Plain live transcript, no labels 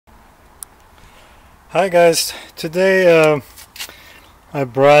Hi guys, today I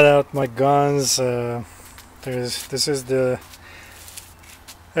brought out my guns. This is the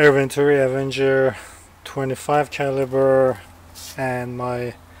Venturi Avenger 25 caliber and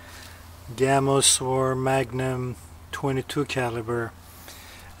my Gamo Swarm Magnum 22 caliber.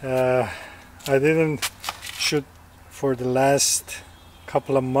 I didn't shoot for the last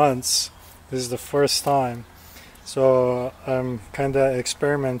couple of months. This is the first time, so I'm kinda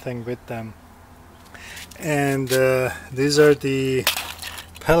experimenting with them. And these are the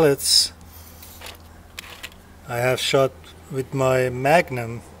pellets I have shot with my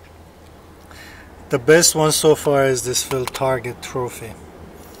Magnum. The best one so far is this field target trophy.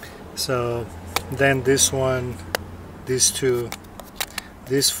 So then this one, these two,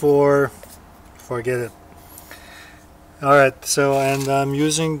 these four, forget it. Alright, so and I'm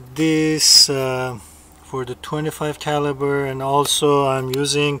using this for the 25 caliber, and also I'm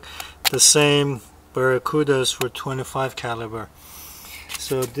using the same Barracudas for 25 caliber.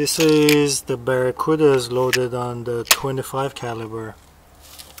 So this is the Barracudas loaded on the 25 caliber.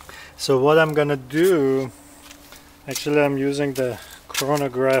 So what I'm gonna do, actually I'm using the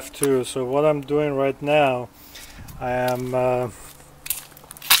chronograph too. So what I'm doing right now, I am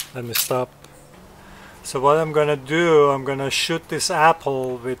let me stop. So what I'm gonna do, I'm gonna shoot this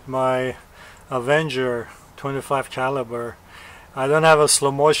apple with my Avenger 25 caliber. I don't have a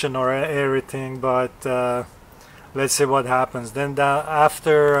slow motion or everything, but let's see what happens. Then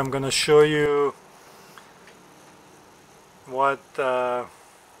after, I'm gonna show you what I'm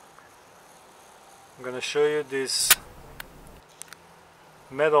gonna show you this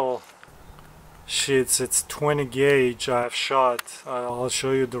metal sheets. It's 20 gauge I've shot. I'll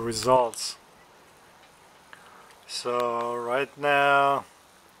show you the results. So right now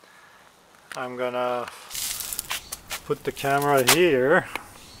I'm gonna put the camera here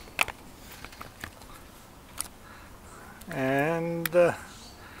and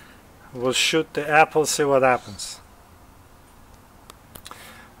we'll shoot the apple, see what happens.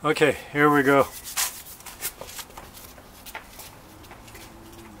 Okay, here we go.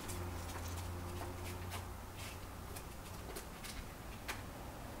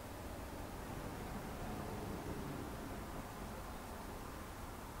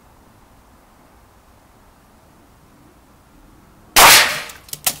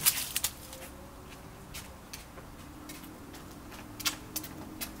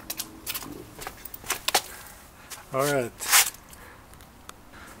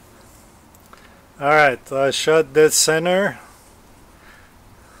 Alright, I shot dead center.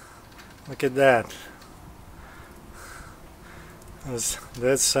 Look at that. That's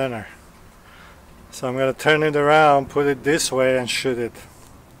dead center. So I'm going to turn it around, put it this way and shoot it.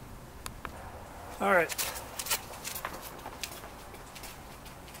 Alright.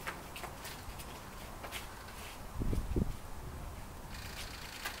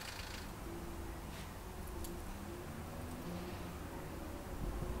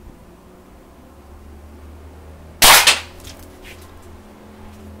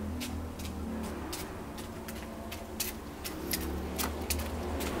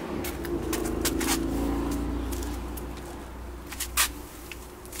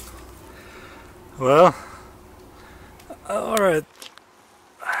 Well, alright,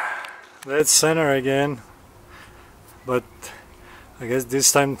 that's center again, but I guess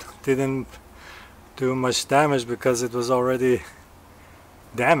this time didn't do much damage because it was already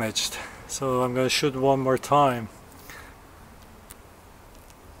damaged. So I'm gonna shoot one more time.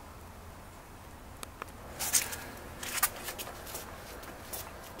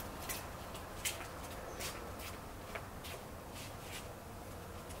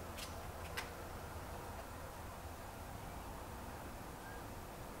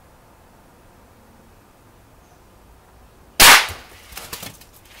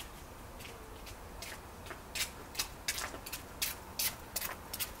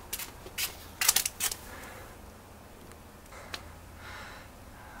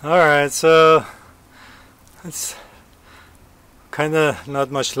 Alright, so it's kinda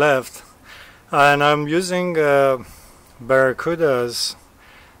not much left, and I'm using Barracudas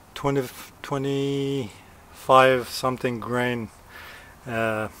 25 something grain.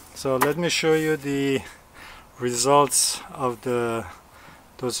 So let me show you the results of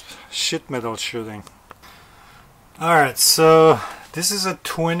those sheet metal shooting. Alright, so this is a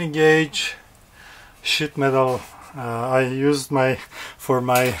 20 gauge sheet metal. I used for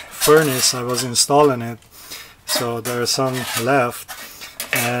my furnace. I was installing it, so there are some left,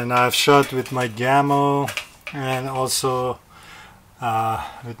 and I've shot with my Gamo and also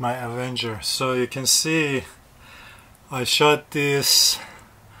with my Avenger. So you can see I shot this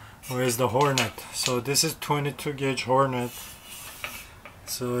Where's the Hornet? So this is 22 gauge Hornet.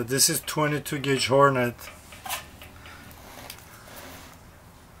 So this is 22 gauge Hornet.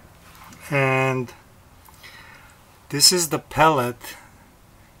 And this is the pellet,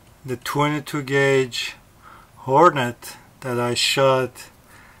 the 22 gauge Hornet that I shot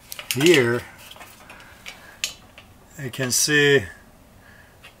here. You can see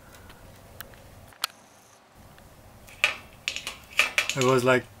it was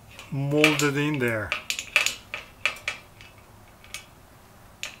like molded in there.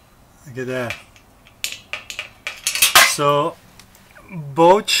 Look at that. So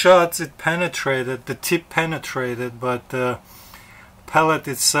both shots it penetrated, the tip penetrated, but the pellet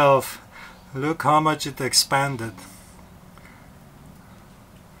itself, look how much it expanded.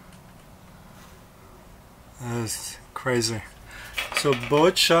 That's crazy. So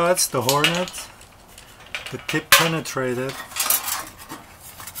both shots, the Hornet, the tip penetrated.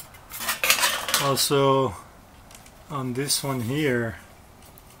 Also on this one here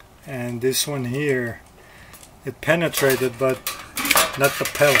and this one here, it penetrated but not the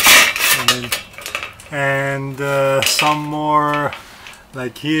pellet. And some more,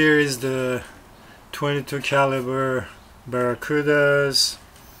 like here is the 22 caliber Barracudas.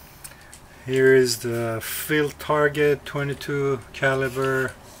 Here is the field target 22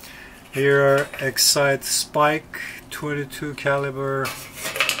 caliber. Here are Excite Spike 22 caliber.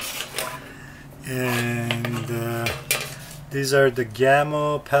 And these are the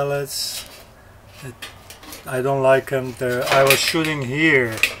Gamo pellets. I don't like them. I was shooting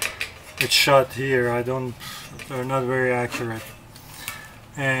here. It shot here. They're not very accurate.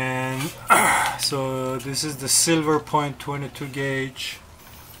 And so this is the Silver Point 22 gauge.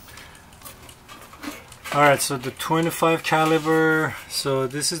 Alright, so the 25 caliber. So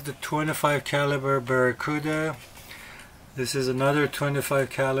this is the 25 caliber Barracuda. This is another 25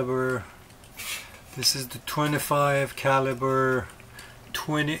 caliber. This is the 25 caliber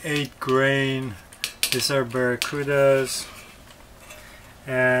 28 grain. These are Barracudas.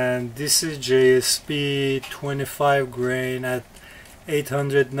 And this is JSP 25 grain at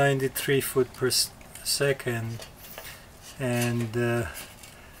 893 foot per second. And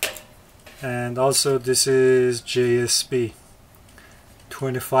also this is JSP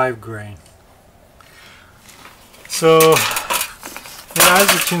 25 grain. So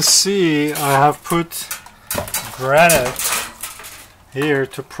as you can see, I have put granite here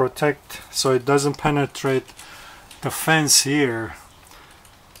to protect so it doesn't penetrate the fence here.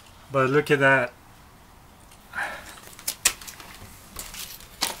 But look at that.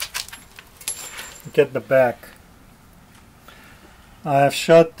 Look at the back. I have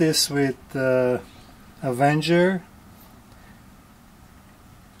shot this with Avenger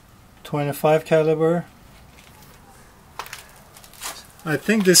 25 caliber. I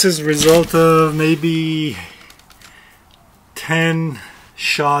think this is a result of maybe 10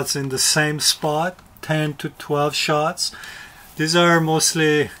 shots in the same spot, 10 to 12 shots. These are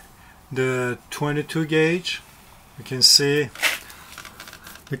mostly the 22 gauge. You can see,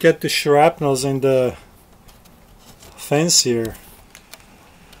 look at the shrapnels in the fence here.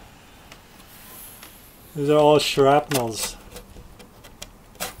 These are all shrapnels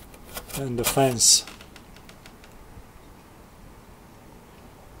in the fence.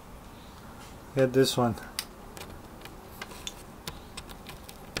 Get this one.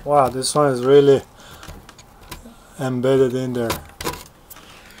 Wow, this one is really embedded in there.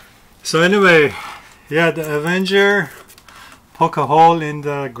 So anyway, yeah, the Avenger poke a hole in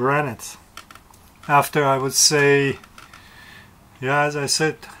the granite after, I would say, yeah, as I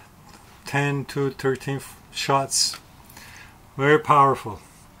said, 10 to 13 shots. Very powerful.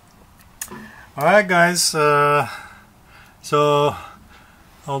 Alright guys, so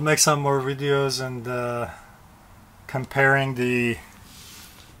I'll make some more videos and comparing the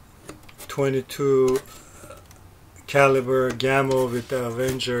 22 caliber Gamo with the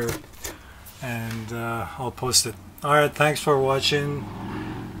Avenger, and I'll post it. Alright, thanks for watching.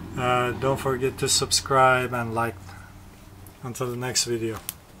 Don't forget to subscribe and like. Until the next video.